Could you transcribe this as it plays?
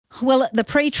Well, the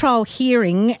pre-trial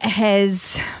hearing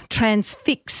has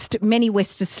transfixed many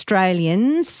West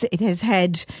Australians. It has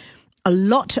had a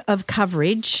lot of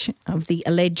coverage of the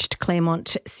alleged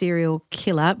Claremont serial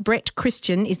killer. Bret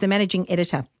Christian is the managing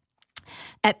editor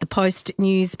at the Post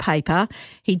newspaper.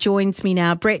 He joins me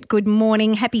now. Bret, good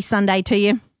morning. Happy Sunday to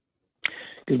you.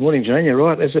 Good morning, Jane. You're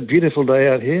right. It's a beautiful day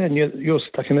out here, and you're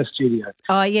stuck in a studio.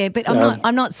 Oh yeah, but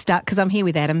I'm not stuck because I'm here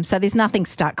with Adam. So there's nothing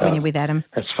stuck when you're with Adam.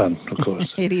 That's fun, of course.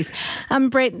 It is.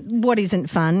 Bret, what isn't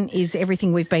fun is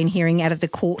everything we've been hearing out of the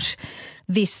court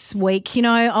this week. You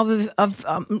know, I've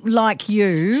like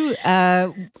you,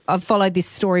 I've followed this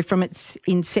story from its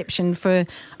inception for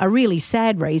a really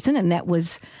sad reason, and that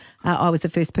was I was the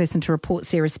first person to report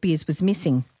Sarah Spears was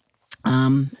missing,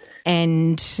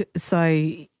 and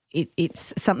so.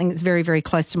 It's something that's very, very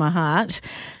close to my heart.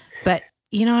 But,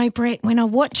 you know, Bret, when I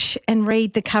watch and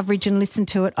read the coverage and listen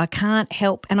to it, I can't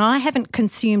help, and I haven't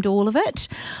consumed all of it,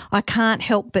 I can't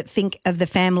help but think of the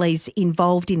families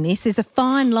involved in this. There's a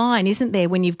fine line, isn't there,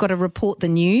 when you've got to report the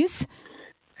news?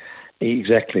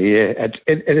 Exactly, yeah. And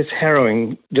it's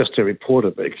harrowing just to report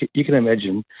it, but you can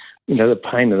imagine, you know, the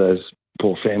pain of those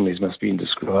poor families must be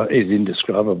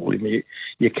indescribable. I mean,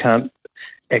 you can't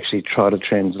actually try to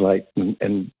translate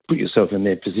and put yourself in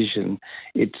their position.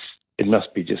 It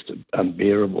must be just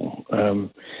unbearable.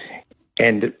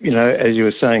 And, you know, as you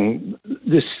were saying,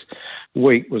 this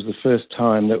week was the first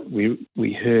time that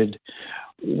we heard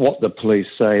what the police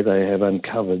say they have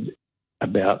uncovered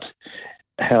about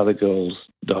how the girls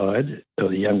died, or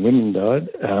the young women died,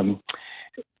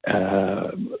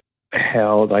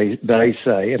 how they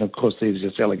say, and of course these are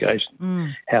just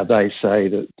allegations, how they say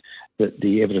that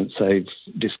the evidence they've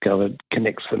discovered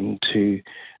connects them to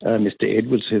Mr.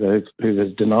 Edwards, who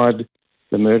has denied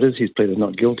the murders. He's pleaded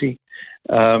not guilty.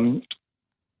 So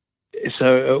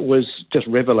it was just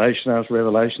revelation after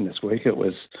revelation this week. It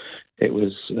was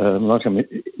like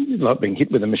being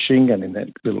hit with a machine gun in that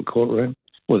little courtroom,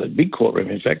 or the big courtroom,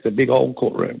 in fact, the big old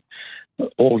courtroom,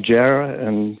 all jarrah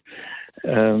and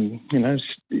you know,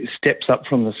 steps up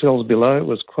from the cells below. It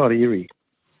was quite eerie.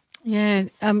 Yeah,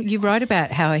 you wrote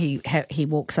about how he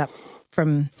walks up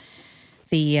from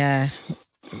below,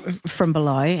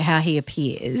 how he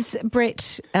appears.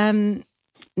 Bret,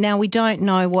 now we don't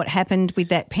know what happened with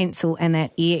that pencil and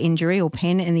that ear injury, or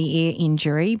pen and the ear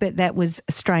injury, but that was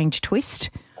a strange twist.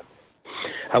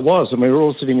 It was, and we were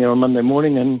all sitting there on Monday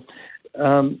morning,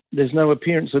 and there's no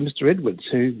appearance of Mr. Edwards,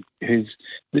 who's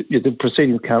the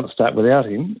proceedings can't start without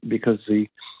him, because the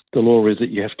law is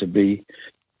that you have to be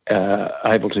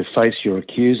able to face your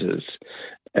accusers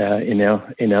in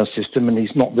our system, and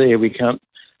he's not there. We can't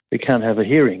have a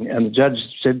hearing. And the judge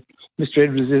said Mr.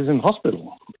 Edwards is in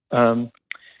hospital.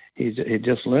 He'd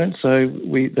just learned, so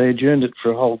they adjourned it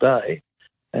for a whole day,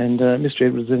 and Mr.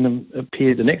 Edwards then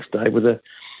appeared the next day with a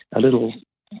little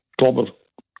glob of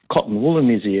cotton wool in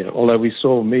his ear. Although we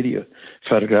saw media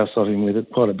photographs of him with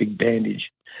quite a big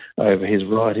bandage over his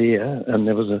right ear, and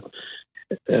there was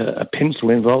a pencil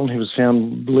involved. He was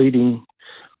found bleeding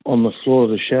on the floor of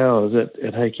the showers at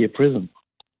Hakea Prison.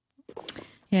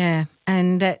 Yeah,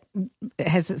 and that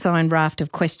has its own raft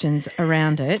of questions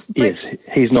around it. Yes,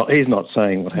 he's not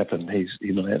saying what happened. He's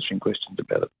not answering questions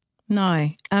about it. No,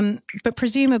 but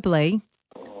presumably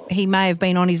he may have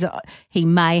been on his.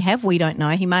 We don't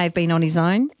know. He may have been on his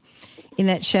own in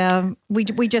that shower.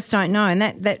 We just don't know, and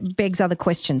that begs other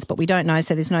questions. But we don't know,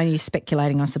 so there's no use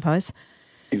speculating, I suppose.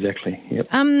 Exactly, yep.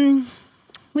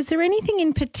 Was there anything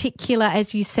in particular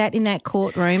as you sat in that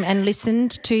courtroom and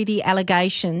listened to the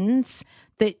allegations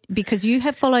that, because you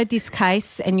have followed this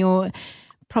case and you're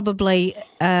probably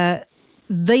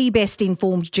the best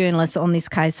informed journalist on this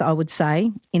case, I would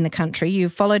say, in the country.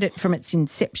 You've followed it from its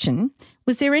inception.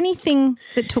 Was there anything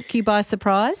that took you by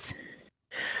surprise?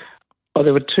 Oh,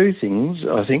 there were two things,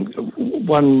 I think.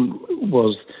 One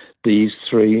was these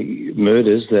three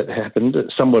murders that happened.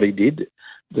 Somebody did.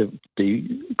 The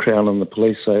Crown and the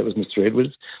police say it was Mr.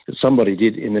 Edwards, that somebody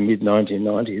did in the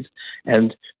mid-1990s.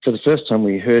 And for the first time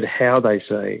we heard how they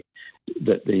say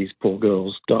that these poor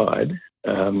girls died.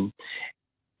 And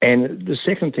the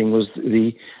second thing was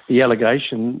the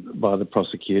allegation by the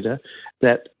prosecutor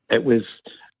that it was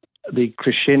the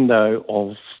crescendo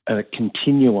of a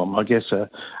continuum, I guess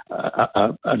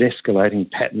an escalating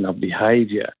pattern of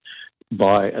behaviour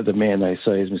by the man they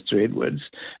say is Mr. Edwards,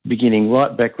 beginning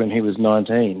right back when he was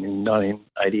 19 in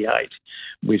 1988,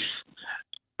 with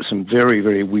some very,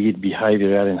 very weird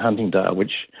behaviour out in Huntingdale,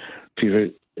 which,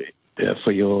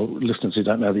 for your listeners who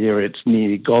don't know the area, it's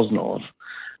near Gosnorth,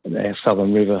 our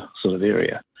Southern River sort of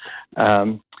area,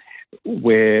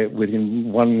 where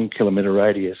within 1 kilometre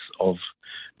radius of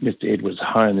Mr. Edwards'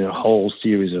 home, there are a whole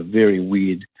series of very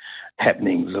weird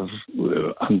happenings of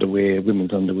underwear,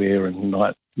 women's underwear and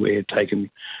nightwear taken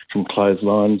from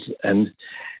clotheslines, and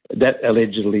that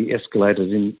allegedly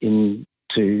escalated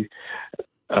into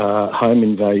home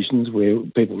invasions where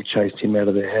people chased him out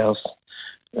of their house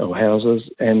or houses,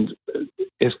 and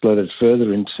escalated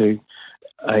further into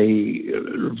a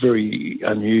very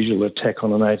unusual attack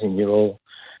on an 18-year-old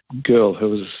girl who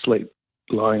was asleep,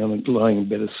 lying in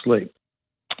bed asleep.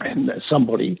 And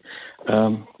somebody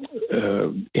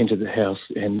entered the house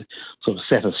and sort of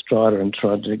sat astride her and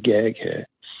tried to gag her.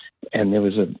 And there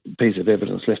was a piece of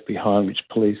evidence left behind which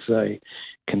police say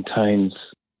contains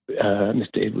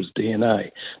Mr. Edwards'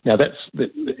 DNA. Now,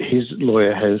 his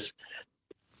lawyer has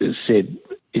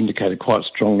indicated quite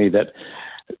strongly that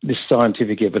this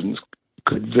scientific evidence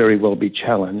could very well be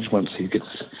challenged once he gets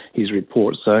his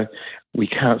report. So we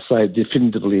can't say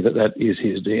definitively that is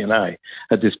his DNA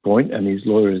at this point, and his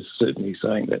lawyer is certainly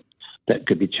saying that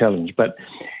could be challenged. But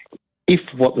if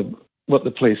what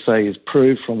the police say is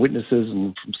proved from witnesses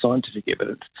and from scientific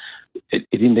evidence, it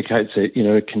indicates a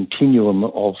continuum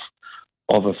of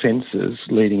offences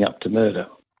leading up to murder.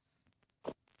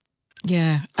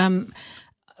 Yeah.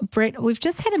 Bret, we've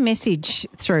just had a message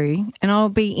through, and I'll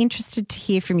be interested to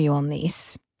hear from you on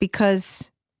this because,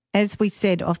 as we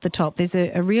said off the top, there's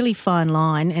a really fine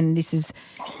line, and this is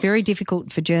very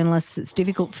difficult for journalists. It's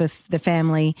difficult for the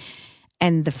family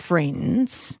and the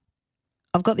friends.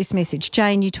 I've got this message.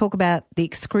 Jane, you talk about the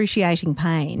excruciating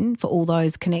pain for all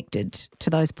those connected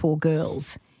to those poor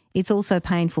girls. It's also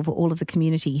painful for all of the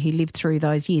community who lived through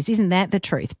those years. Isn't that the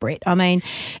truth, Bret? I mean,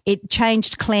 it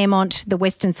changed Claremont, the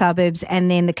western suburbs,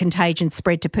 and then the contagion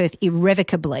spread to Perth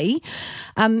irrevocably.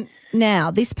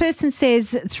 Now, this person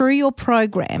says, through your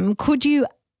program, could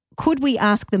we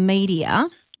ask the media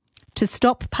to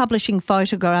stop publishing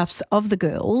photographs of the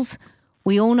girls?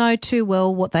 We all know too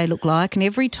well what they look like, and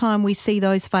every time we see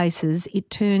those faces, it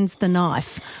turns the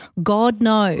knife. God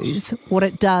knows what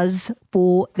it does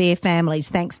for their families.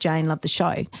 Thanks, Jane. Love the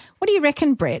show. What do you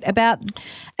reckon, Bret, about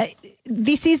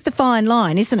this is the fine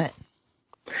line, isn't it?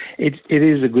 It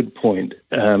is a good point.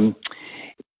 I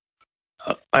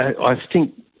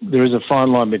think there is a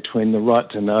fine line between the right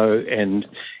to know and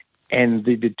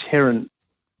the deterrent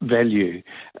value.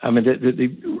 I mean,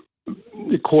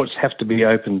 the courts have to be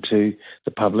open to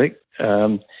the public.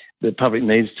 The public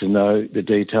needs to know the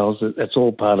details. That's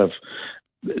all part of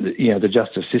the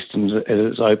justice system as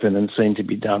it's open and seen to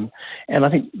be done. And I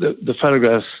think the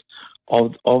photographs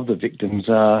of the victims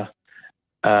are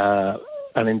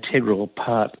an integral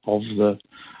part of the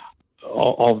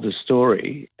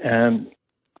story.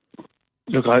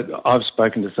 Look, I've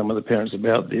spoken to some of the parents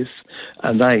about this,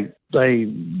 and they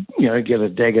get a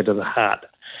dagger to the heart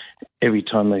every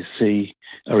time they see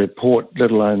a report, let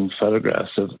alone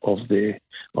photographs of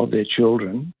their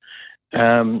children.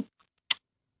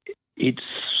 It's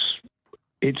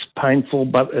painful,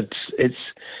 but it's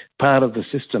part of the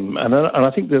system, and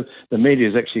I think the media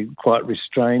is actually quite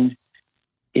restrained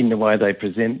in the way they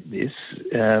present this.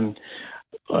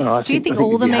 Do you think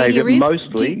all the media is?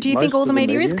 Do you think all the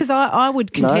media is? Because I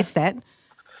would contest that.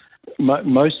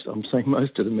 I'm saying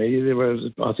most of the media.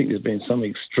 I think there's been some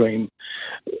extreme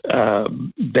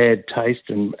bad taste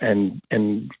and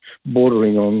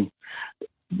bordering on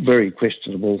very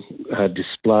questionable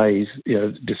displays.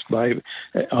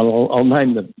 I'll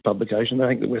name the publication. I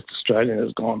think the West Australian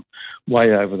has gone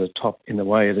way over the top in the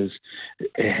way it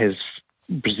has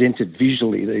presented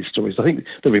visually these stories. I think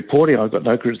the reporting, I've got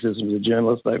no criticism of the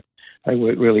journalists. They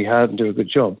work really hard and do a good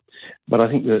job. But I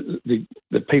think that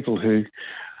the people who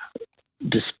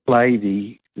display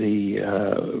the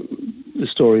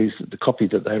stories, the copy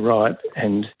that they write,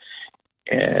 and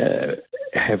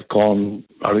have gone.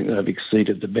 I think they've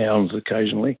exceeded the bounds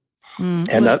occasionally, and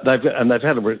they've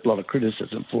had a lot of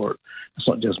criticism for it. It's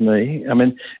not just me. I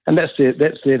mean, and that's their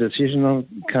decision. I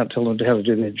can't tell them how to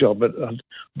do their job, but I'm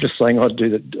just saying I'd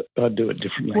do it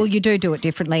differently. Well, you do it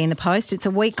differently in the Post. It's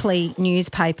a weekly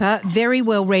newspaper, very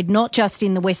well read, not just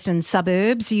in the western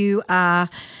suburbs. You are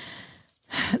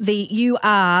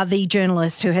the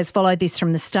journalist who has followed this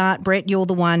from the start, Bret. You're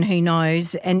the one who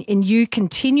knows, and you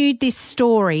continued this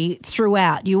story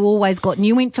throughout. You always got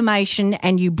new information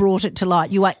and you brought it to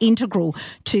light. You are integral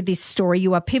to this story.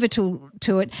 You are pivotal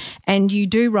to it, and you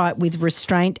do write with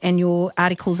restraint, and your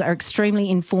articles are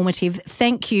extremely informative.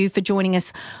 Thank you for joining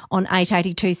us on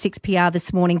 882 6PR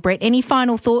this morning, Bret. Any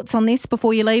final thoughts on this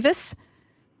before you leave us?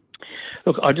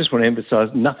 Look, I just want to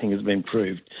emphasise nothing has been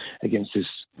proved against this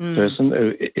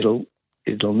person.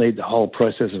 It'll need the whole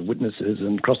process of witnesses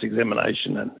and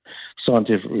cross-examination and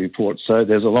scientific reports. So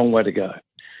there's a long way to go.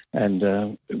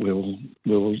 and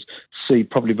we'll see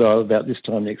probably by about this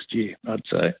time next year, I'd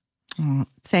say. Oh,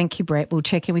 thank you, Bret. We'll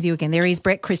check in with you again. There is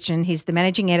Bret Christian. He's the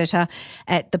managing editor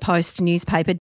at the Post newspaper.